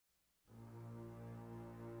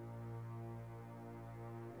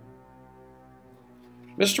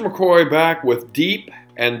Mr. McCoy back with Deep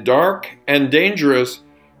and Dark and Dangerous,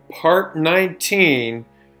 Part 19.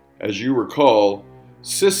 As you recall,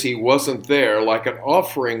 Sissy wasn't there. Like an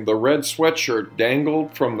offering, the red sweatshirt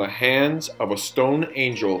dangled from the hands of a stone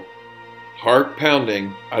angel. Heart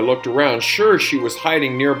pounding, I looked around, sure she was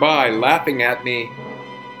hiding nearby, laughing at me.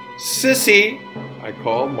 "Sissy," I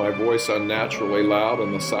called, my voice unnaturally loud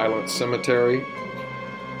in the silent cemetery.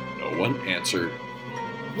 No one answered.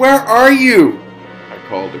 "Where are you?" I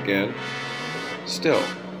called again. Still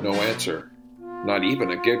no answer, not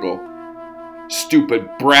even a giggle. "Stupid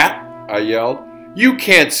brat," I yelled. "You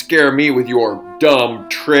can't scare me with your dumb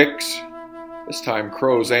tricks." This time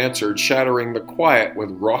crows answered, shattering the quiet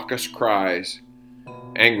with raucous cries.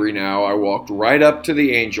 Angry now, I walked right up to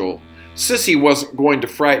the angel. Sissy wasn't going to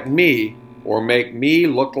frighten me or make me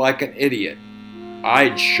look like an idiot.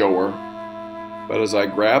 I'd show her. But as I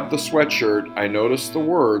grabbed the sweatshirt, I noticed the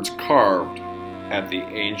words carved at the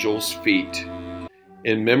angel's feet.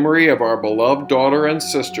 "In memory of our beloved daughter and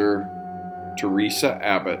sister, Teresa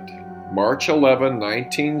Abbott, March 11,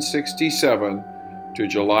 1967 to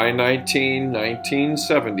July 19,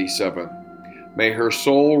 1977. May her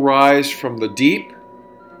soul rise from the deep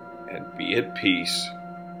and be at peace."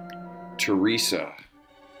 Teresa.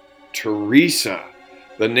 Teresa.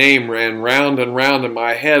 The name ran round and round in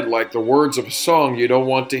my head like the words of a song you don't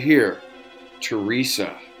want to hear.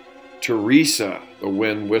 Teresa. Teresa, the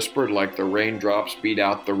wind whispered like the raindrops beat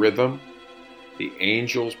out the rhythm. The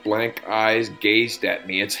angel's blank eyes gazed at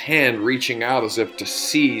me, its hand reaching out as if to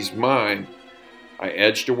seize mine. I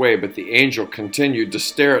edged away, but the angel continued to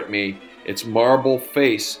stare at me, its marble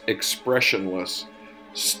face expressionless,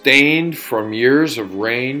 stained from years of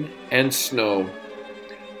rain and snow.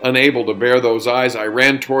 Unable to bear those eyes, I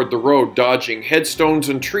ran toward the road, dodging headstones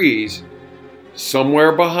and trees.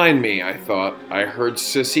 Somewhere behind me, I thought, I heard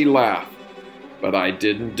Sissy laugh, but I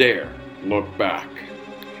didn't dare look back.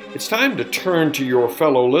 It's time to turn to your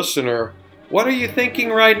fellow listener. What are you thinking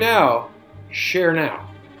right now? Share now.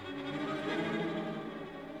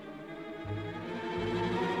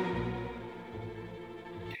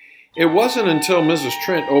 It wasn't until Mrs.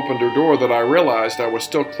 Trent opened her door that I realized I was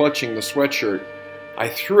still clutching the sweatshirt. I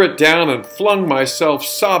threw it down and flung myself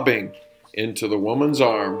sobbing into the woman's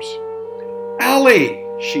arms. "Allie,"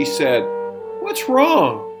 she said, "what's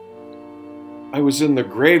wrong?" "I was in the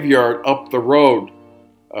graveyard up the road.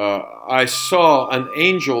 I saw an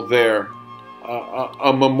angel there,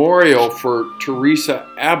 a memorial for Teresa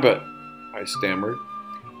Abbott," I stammered.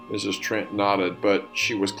 Mrs. Trent nodded, but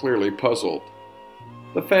she was clearly puzzled.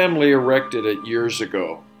 "The family erected it years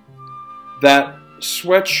ago. That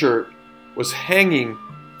sweatshirt was hanging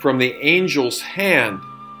from the angel's hand."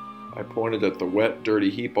 I pointed at the wet,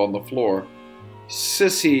 dirty heap on the floor.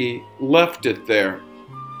 "Sissy left it there."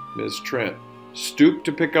 Ms. Trent stooped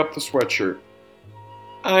to pick up the sweatshirt.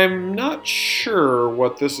 "I'm not sure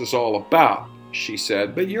what this is all about," she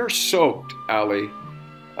said, "but you're soaked, Allie.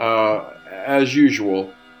 As usual."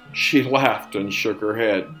 She laughed and shook her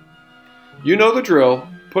head. "You know the drill.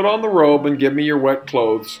 Put on the robe and give me your wet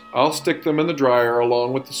clothes. I'll stick them in the dryer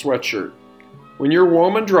along with the sweatshirt. When you're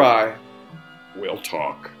warm and dry, we'll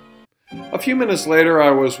talk." A few minutes later,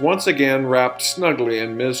 I was once again wrapped snugly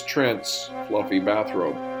in Miss Trent's fluffy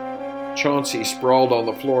bathrobe. Chauncey sprawled on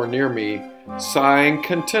the floor near me, sighing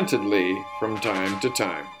contentedly from time to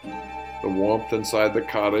time. The warmth inside the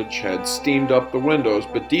cottage had steamed up the windows,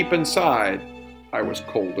 but deep inside, I was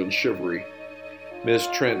cold and shivery. Miss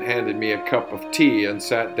Trent handed me a cup of tea and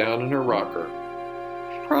sat down in her rocker.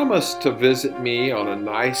 "Promise to visit me on a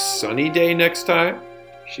nice sunny day next time,"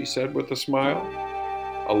 she said with a smile.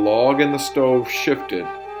 A log in the stove shifted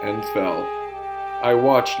and fell. I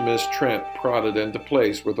watched Miss Trent prod it into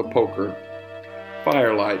place with a poker.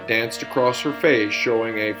 Firelight danced across her face,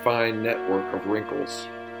 showing a fine network of wrinkles.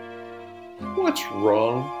 "What's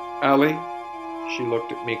wrong, Allie?" She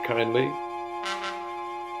looked at me kindly.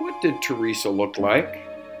 "What did Teresa look like?"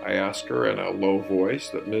 I asked her in a low voice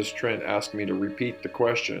that Miss Trent asked me to repeat the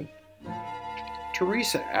question.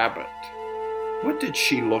 "Teresa Abbott, what did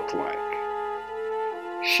she look like?"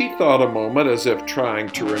 She thought a moment as if trying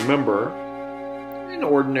to remember. "An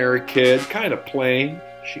ordinary kid, kind of plain,"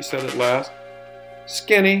 she said at last.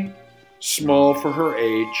 "Skinny, small for her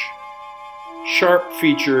age,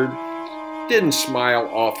 sharp-featured, didn't smile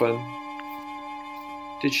often."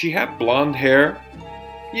 "Did she have blonde hair?"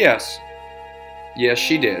 "Yes. Yes,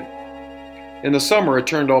 she did. In the summer it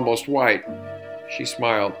turned almost white." She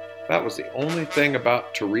smiled. "That was the only thing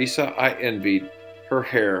about Teresa I envied, her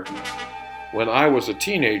hair. When I was a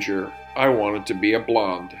teenager, I wanted to be a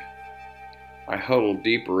blonde." I huddled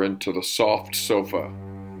deeper into the soft sofa.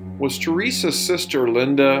 Was Teresa's sister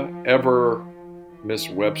Linda ever Miss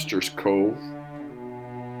Webster's Cove?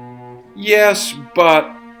 Yes, but,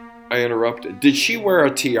 I interrupted, did she wear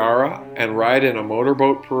a tiara and ride in a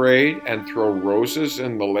motorboat parade and throw roses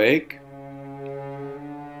in the lake?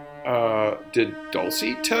 Did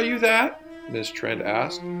Dulcie tell you that? Miss Trent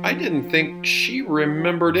asked. I didn't think she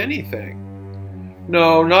remembered anything.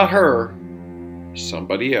 No, not her.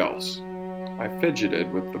 Somebody else. I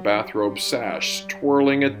fidgeted with the bathrobe sash,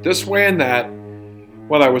 twirling it this way and that.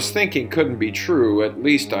 What I was thinking couldn't be true, at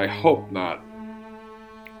least I hoped not.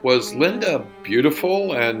 Was Linda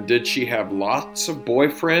beautiful, and did she have lots of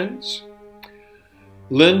boyfriends?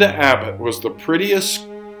 Linda Abbott was the prettiest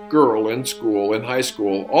girl in school, in high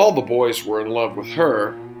school. All the boys were in love with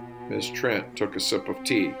her. Miss Trent took a sip of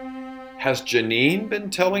tea. Has Janine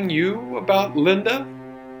been telling you about Linda?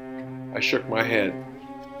 I shook my head.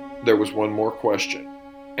 There was one more question,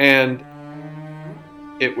 and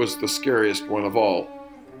it was the scariest one of all.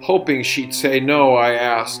 Hoping she'd say no, I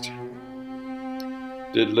asked,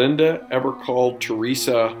 did Linda ever call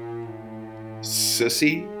Teresa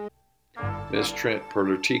Sissy? Miss Trent put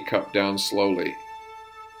her teacup down slowly.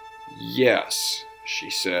 Yes,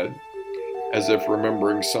 she said, as if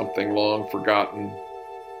remembering something long forgotten.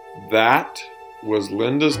 That was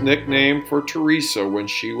Linda's nickname for Teresa when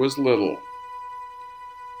she was little.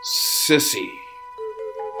 Sissy.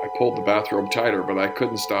 I pulled the bathrobe tighter, but I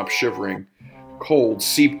couldn't stop shivering. Cold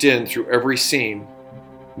seeped in through every seam.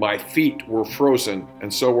 My feet were frozen,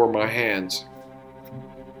 and so were my hands.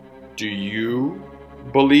 Do you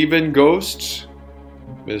believe in ghosts?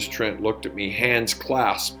 Miss Trent looked at me, hands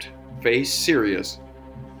clasped, face serious,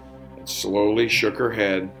 and slowly shook her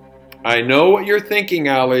head. I know what you're thinking,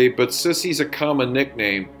 Allie, but Sissy's a common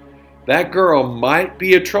nickname. That girl might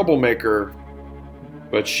be a troublemaker,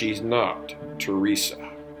 but she's not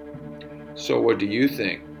Teresa. So what do you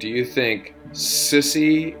think? Do you think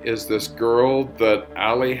Sissy is this girl that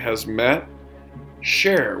Allie has met?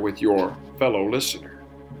 Share with your fellow listener.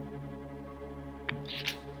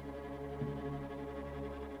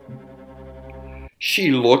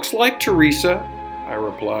 She looks like Teresa, I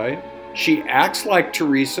replied. She acts like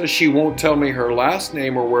Teresa. She won't tell me her last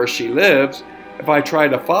name or where she lives. If I try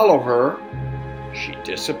to follow her, she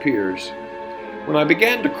disappears. When I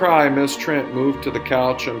began to cry, Miss Trent moved to the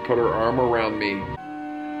couch and put her arm around me.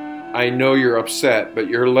 I know you're upset, but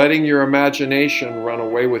you're letting your imagination run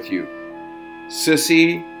away with you.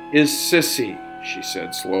 Sissy is Sissy, she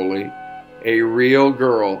said slowly. A real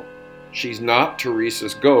girl. She's not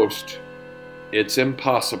Teresa's ghost. It's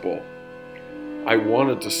impossible. I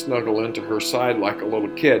wanted to snuggle into her side like a little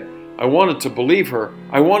kid. I wanted to believe her.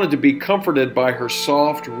 I wanted to be comforted by her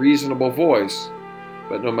soft, reasonable voice.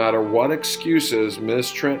 But no matter what excuses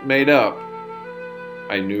Miss Trent made up,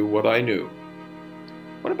 I knew what I knew.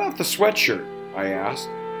 What about the sweatshirt? I asked.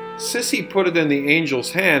 Sissy put it in the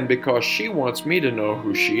angel's hand because she wants me to know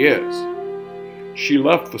who she is. She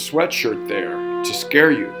left the sweatshirt there to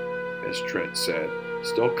scare you, Miss Trent said,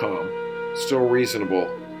 still calm, still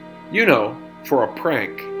reasonable. You know, for a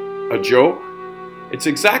prank, a joke. It's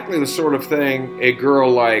exactly the sort of thing a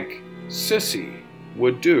girl like Sissy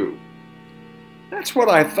would do. That's what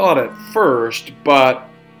I thought at first, but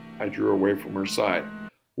I drew away from her side.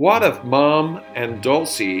 What if Mom and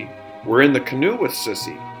Dulcie were in the canoe with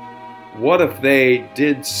Sissy? What if they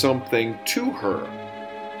did something to her?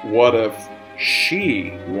 What if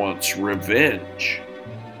she wants revenge?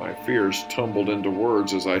 My fears tumbled into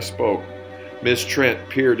words as I spoke. Miss Trent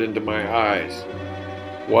peered into my eyes.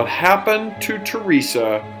 What happened to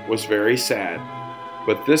Teresa was very sad,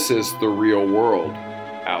 but this is the real world.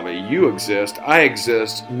 Allie, you exist, I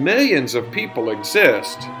exist, millions of people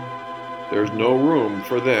exist. There's no room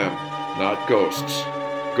for them, not ghosts.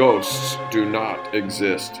 Ghosts do not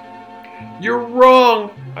exist. You're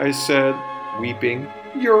wrong, I said, weeping.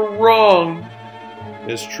 You're wrong.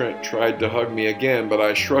 Miss Trent tried to hug me again, but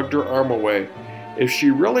I shrugged her arm away. If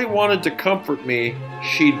she really wanted to comfort me,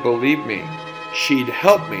 she'd believe me. She'd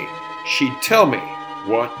help me. She'd tell me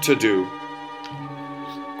what to do.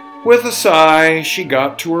 With a sigh, she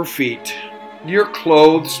got to her feet. Your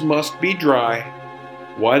clothes must be dry.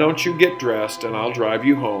 Why don't you get dressed and I'll drive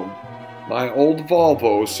you home? My old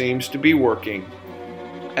Volvo seems to be working,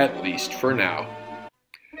 at least for now.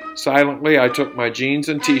 Silently, I took my jeans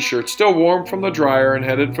and t-shirt, still warm from the dryer, and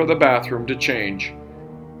headed for the bathroom to change.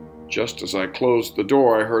 Just as I closed the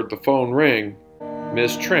door, I heard the phone ring.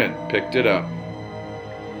 Miss Trent picked it up.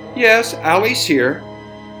 Yes, Allie's here.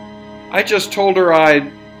 I just told her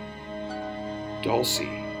I'd... Dulcie,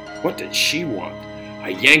 what did she want? I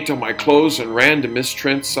yanked on my clothes and ran to Miss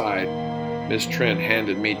Trent's side. Miss Trent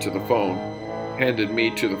handed me to the phone. handed me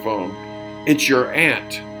to the phone. "It's your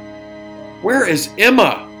aunt." "Where is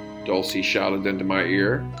Emma?" Dulcie shouted into my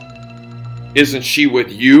ear. "Isn't she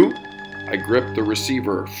with you?" I gripped the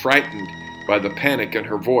receiver, frightened by the panic in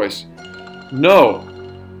her voice. "No.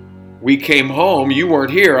 We came home. You weren't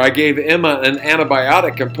here. I gave Emma an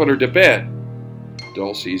antibiotic and put her to bed."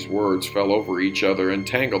 Dulcie's words fell over each other and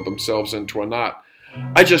tangled themselves into a knot.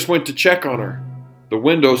 "I just went to check on her. The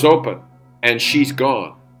window's open, and she's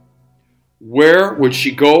gone." "Where would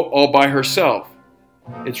she go all by herself?"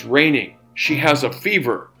 "It's raining. She has a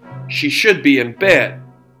fever. She should be in bed."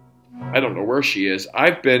 "I don't know where she is.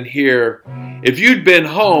 I've been here." "If you'd been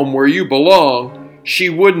home where you belong, she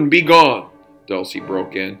wouldn't be gone," Dulcie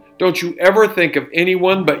broke in. "Don't you ever think of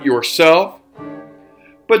anyone but yourself?"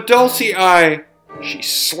 "But Dulcie, She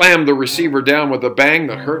slammed the receiver down with a bang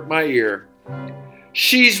that hurt my ear.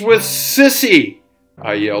 "She's with Sissy!"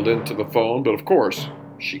 I yelled into the phone, but of course,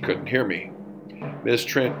 she couldn't hear me. Miss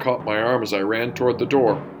Trent caught my arm as I ran toward the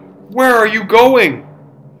door. "Where are you going?"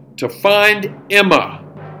 "To find Emma."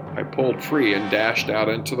 I pulled free and dashed out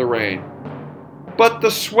into the rain. "But the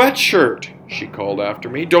sweatshirt," she called after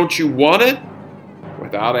me. "Don't you want it?"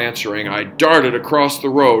 Without answering, I darted across the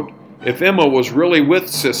road. If Emma was really with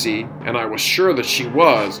Sissy, and I was sure that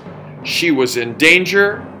she was in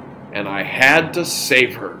danger, and I had to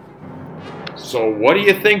save her. So what do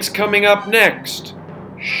you think's coming up next?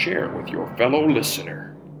 Share it with your fellow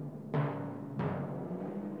listener.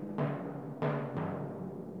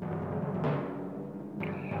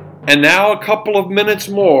 And now a couple of minutes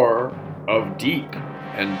more of deep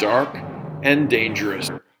and dark and dangerous.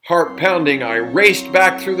 Heart pounding, I raced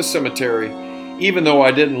back through the cemetery. Even though I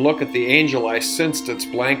didn't look at the angel, I sensed its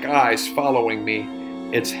blank eyes following me,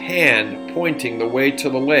 its hand pointing the way to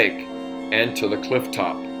the lake and to the cliff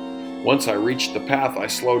top. Once I reached the path, I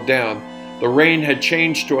slowed down. The rain had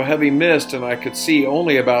changed to a heavy mist, and I could see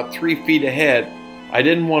only about 3 feet ahead. I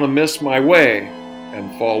didn't want to miss my way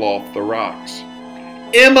and fall off the rocks.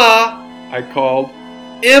 "Emma!" I called.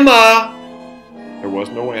 "Emma!" There was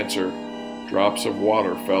no answer. Drops of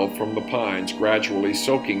water fell from the pines, gradually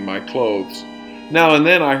soaking my clothes. Now and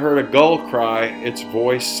then I heard a gull cry, its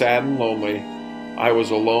voice sad and lonely. I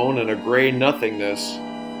was alone in a gray nothingness,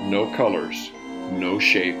 no colors, no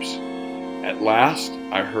shapes. At last,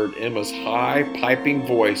 I heard Emma's high, piping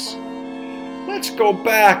voice. "Let's go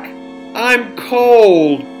back. I'm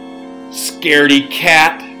cold." "Scaredy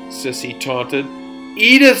cat," Sissy taunted.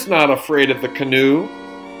 "Edith's not afraid of the canoe.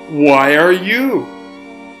 Why are you?"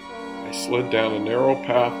 I slid down a narrow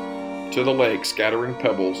path to the lake, scattering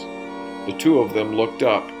pebbles. The two of them looked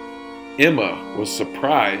up. Emma was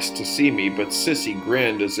surprised to see me, but Sissy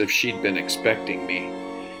grinned as if she'd been expecting me.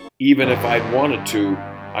 Even if I'd wanted to,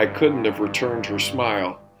 I couldn't have returned her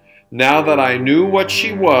smile. Now that I knew what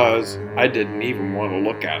she was, I didn't even want to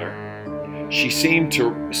look at her. She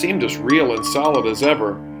seemed as real and solid as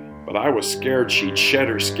ever, but I was scared she'd shed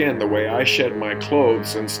her skin the way I shed my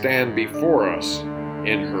clothes and stand before us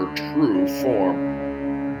in her true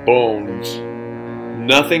form. Bones.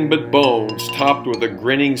 Nothing but bones, topped with a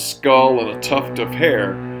grinning skull and a tuft of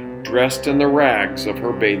hair, dressed in the rags of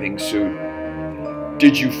her bathing suit.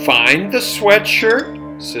 "Did you find the sweatshirt?"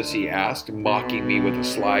 Sissy asked, mocking me with a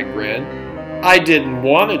sly grin. "I didn't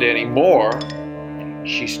want it anymore."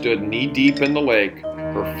 She stood knee-deep in the lake.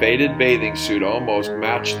 Her faded bathing suit almost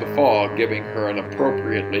matched the fog, giving her an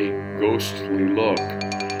appropriately ghostly look.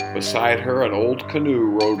 Beside her, an old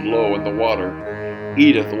canoe rode low in the water.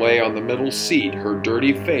 Edith lay on the middle seat, her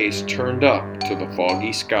dirty face turned up to the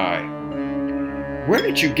foggy sky. "Where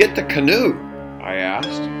did you get the canoe?" I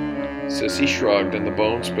asked. Sissy shrugged, and the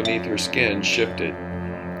bones beneath her skin shifted.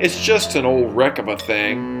 "It's just an old wreck of a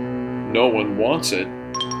thing. No one wants it.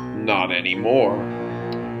 Not anymore."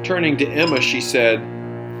 Turning to Emma, she said,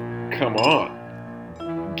 "Come on.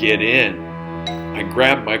 Get in." I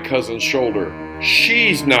grabbed my cousin's shoulder.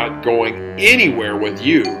 "She's not going anywhere with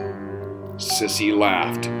you." Sissy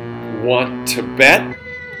laughed. "Want to bet?"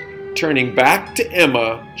 Turning back to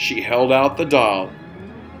Emma, she held out the doll.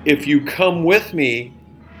 "If you come with me,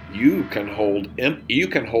 you can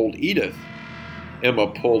hold Edith." Emma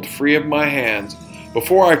pulled free of my hands.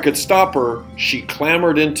 Before I could stop her, she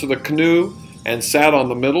clambered into the canoe and sat on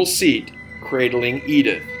the middle seat, cradling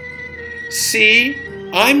Edith. "See,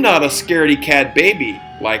 I'm not a scaredy cat baby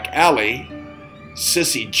like Allie."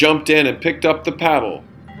 Sissy jumped in and picked up the paddle.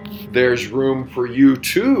 "There's room for you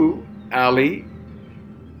too, Allie."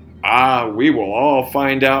 We will all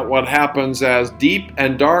find out what happens as Deep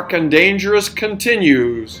and Dark and Dangerous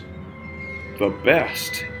continues. The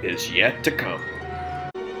best is yet to come.